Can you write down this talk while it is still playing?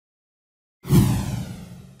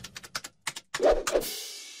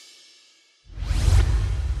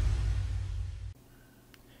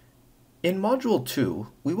In Module 2,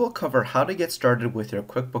 we will cover how to get started with your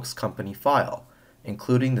QuickBooks company file,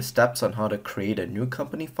 including the steps on how to create a new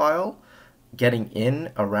company file, getting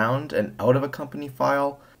in, around, and out of a company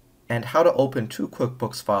file, and how to open two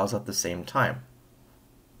QuickBooks files at the same time.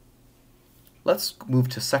 Let's move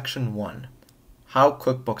to Section 1, How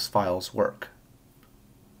QuickBooks Files Work.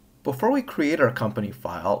 Before we create our company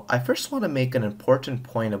file, I first want to make an important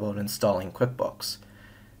point about installing QuickBooks.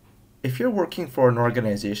 If you're working for an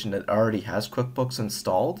organization that already has QuickBooks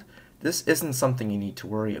installed, this isn't something you need to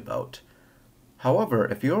worry about. However,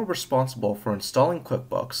 if you're responsible for installing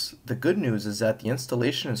QuickBooks, the good news is that the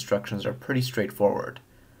installation instructions are pretty straightforward.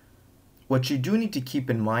 What you do need to keep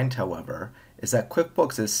in mind, however, is that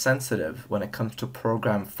QuickBooks is sensitive when it comes to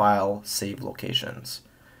program file save locations.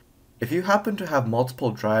 If you happen to have multiple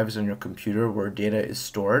drives on your computer where data is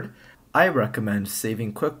stored, I recommend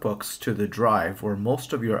saving QuickBooks to the drive where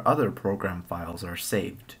most of your other program files are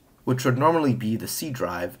saved, which would normally be the C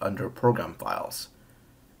drive under Program Files.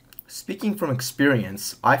 Speaking from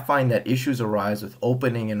experience, I find that issues arise with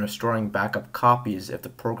opening and restoring backup copies if the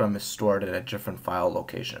program is stored at a different file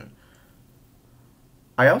location.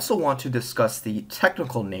 I also want to discuss the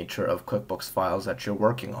technical nature of QuickBooks files that you're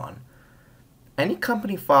working on. Any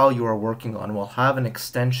company file you are working on will have an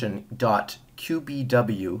extension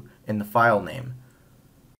 .qbw in the file name.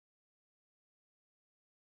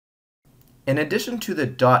 In addition to the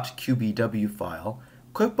 .qbw file,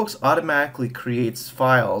 QuickBooks automatically creates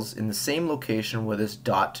files in the same location where this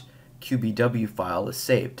 .qbw file is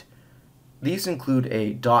saved. These include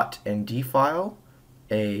a .nd file,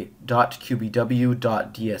 a .qbw.dsn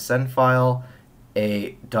file,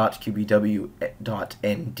 a .qbw.nd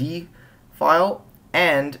file,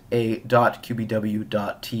 and a .qbw.tlg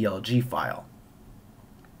file.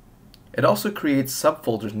 It also creates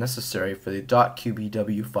subfolders necessary for the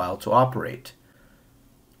 .qbw file to operate.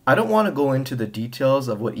 I don't want to go into the details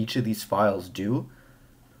of what each of these files do,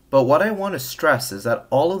 but what I want to stress is that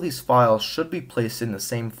all of these files should be placed in the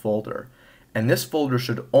same folder, and this folder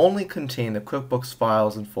should only contain the QuickBooks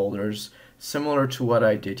files and folders similar to what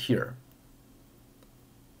I did here.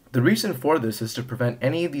 The reason for this is to prevent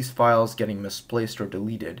any of these files getting misplaced or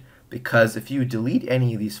deleted, because if you delete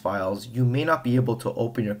any of these files, you may not be able to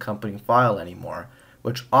open your company file anymore,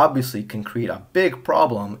 which obviously can create a big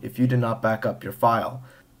problem if you do not back up your file.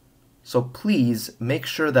 So please make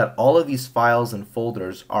sure that all of these files and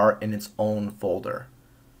folders are in its own folder.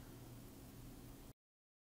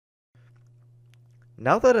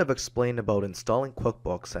 Now that I've explained about installing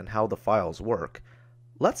QuickBooks and how the files work,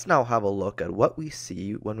 let's now have a look at what we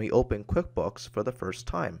see when we open QuickBooks for the first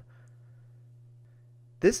time.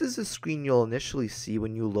 This is the screen you'll initially see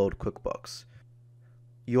when you load QuickBooks.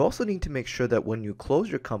 You also need to make sure that when you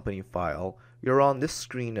close your company file, you're on this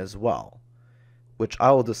screen as well, which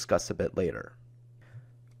I will discuss a bit later.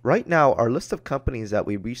 Right now, our list of companies that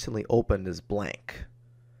we recently opened is blank.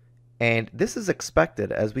 And this is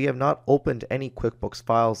expected as we have not opened any QuickBooks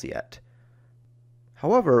files yet.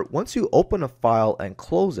 However, once you open a file and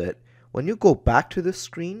close it, when you go back to this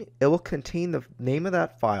screen, it will contain the name of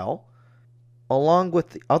that file along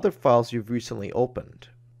with the other files you've recently opened.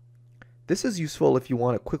 This is useful if you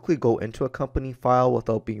want to quickly go into a company file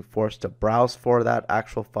without being forced to browse for that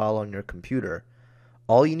actual file on your computer.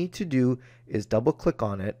 All you need to do is double click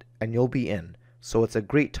on it and you'll be in, so it's a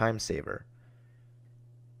great time saver.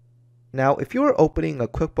 Now, if you are opening a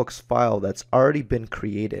QuickBooks file that's already been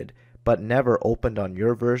created but never opened on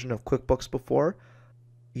your version of QuickBooks before,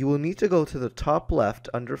 you will need to go to the top left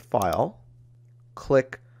under File,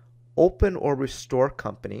 click Open or Restore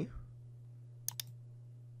Company,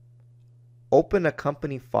 open a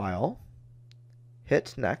company file,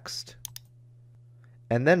 hit Next,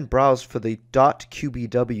 and then browse for the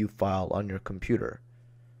 .qbw file on your computer.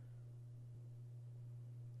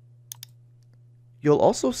 You'll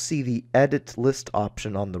also see the Edit List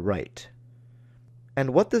option on the right.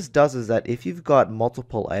 And what this does is that if you've got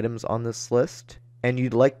multiple items on this list and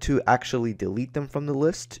you'd like to actually delete them from the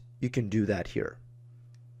list, you can do that here.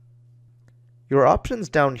 Your options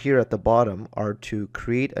down here at the bottom are to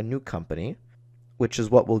create a new company, which is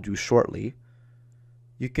what we'll do shortly.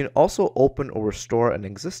 You can also open or restore an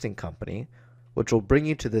existing company, which will bring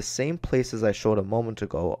you to the same place as I showed a moment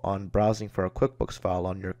ago on browsing for a QuickBooks file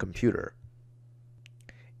on your computer.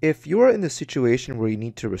 If you are in the situation where you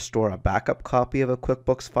need to restore a backup copy of a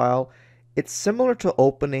QuickBooks file, it's similar to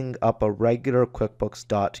opening up a regular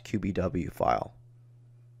QuickBooks.qbw file.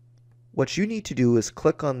 What you need to do is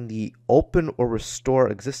click on the Open or Restore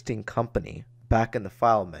Existing Company back in the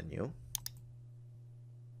File menu.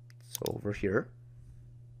 So over here.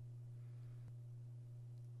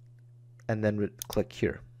 And then click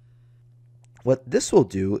here. What this will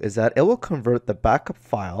do is that it will convert the backup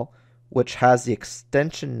file, which has the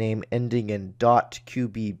extension name ending in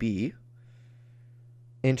 .qbb,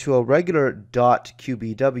 into a regular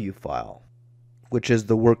 .qbw file, which is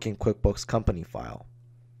the working QuickBooks company file.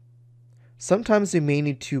 Sometimes you may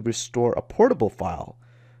need to restore a portable file,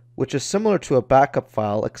 which is similar to a backup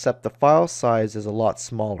file except the file size is a lot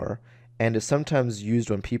smaller and is sometimes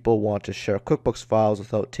used when people want to share QuickBooks files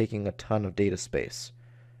without taking a ton of data space.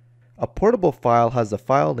 A portable file has the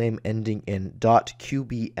file name ending in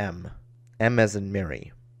 .qbm, M as in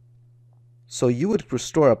Mary. So you would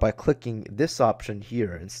restore it by clicking this option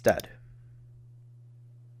here instead.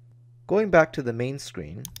 Going back to the main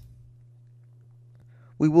screen,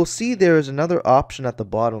 we will see there is another option at the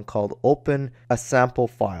bottom called Open a Sample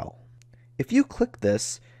File. If you click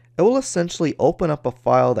this, it will essentially open up a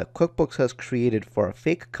file that QuickBooks has created for a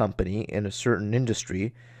fake company in a certain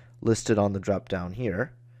industry, listed on the drop down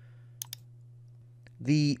here.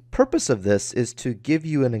 The purpose of this is to give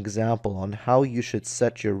you an example on how you should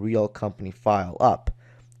set your real company file up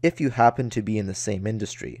if you happen to be in the same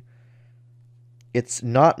industry. It's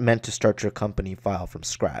not meant to start your company file from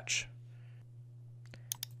scratch.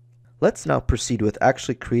 Let's now proceed with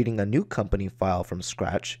actually creating a new company file from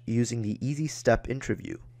scratch using the Easy Step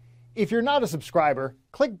interview. If you're not a subscriber,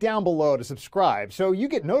 click down below to subscribe so you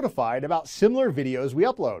get notified about similar videos we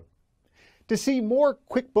upload. To see more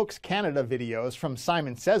QuickBooks Canada videos from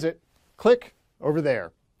Simon Says It, click over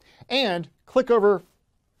there. And click over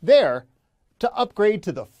there to upgrade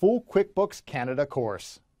to the full QuickBooks Canada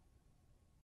course.